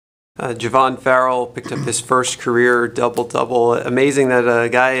Javon Farrell picked up his first career double-double. Amazing that a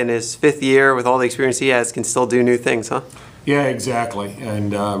guy in his 5th year with all the experience he has can still do new things, huh? Yeah, exactly,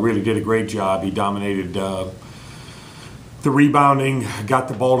 and really did a great job. He dominated the rebounding, got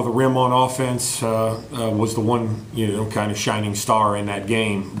the ball to the rim on offense, was the one, kind of shining star in that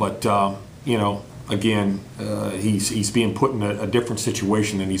game. But, again, he's being put in a different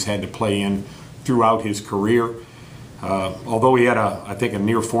situation than he's had to play in throughout his career. Although he had, I think, a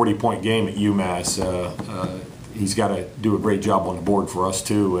near 40-point game at UMass, he's got to do a great job on the board for us,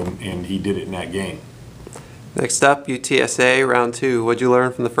 too, and he did it in that game. Next up, UTSA, round 2. What'd you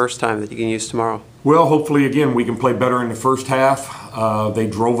learn from the first time that you can use tomorrow? Well, hopefully, again, we can play better in the first half. They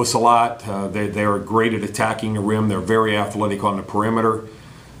drove us a lot. They are great at attacking the rim. They're very athletic on the perimeter.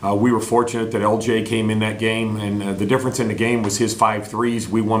 We were fortunate that LJ came in that game, and the difference in the game was his 5 threes.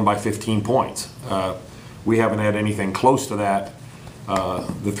 We won by 15 points. We haven't had anything close to that,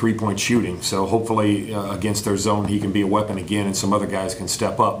 the 3-point shooting. So hopefully against their zone he can be a weapon again and some other guys can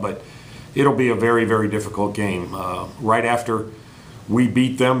step up. But it'll be a very, very difficult game. Right after we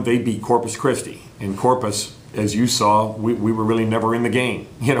beat them, they beat Corpus Christi. And Corpus, as you saw, we were really never in the game.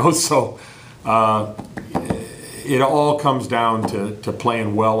 So it all comes down to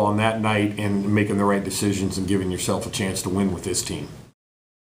playing well on that night and making the right decisions and giving yourself a chance to win with this team.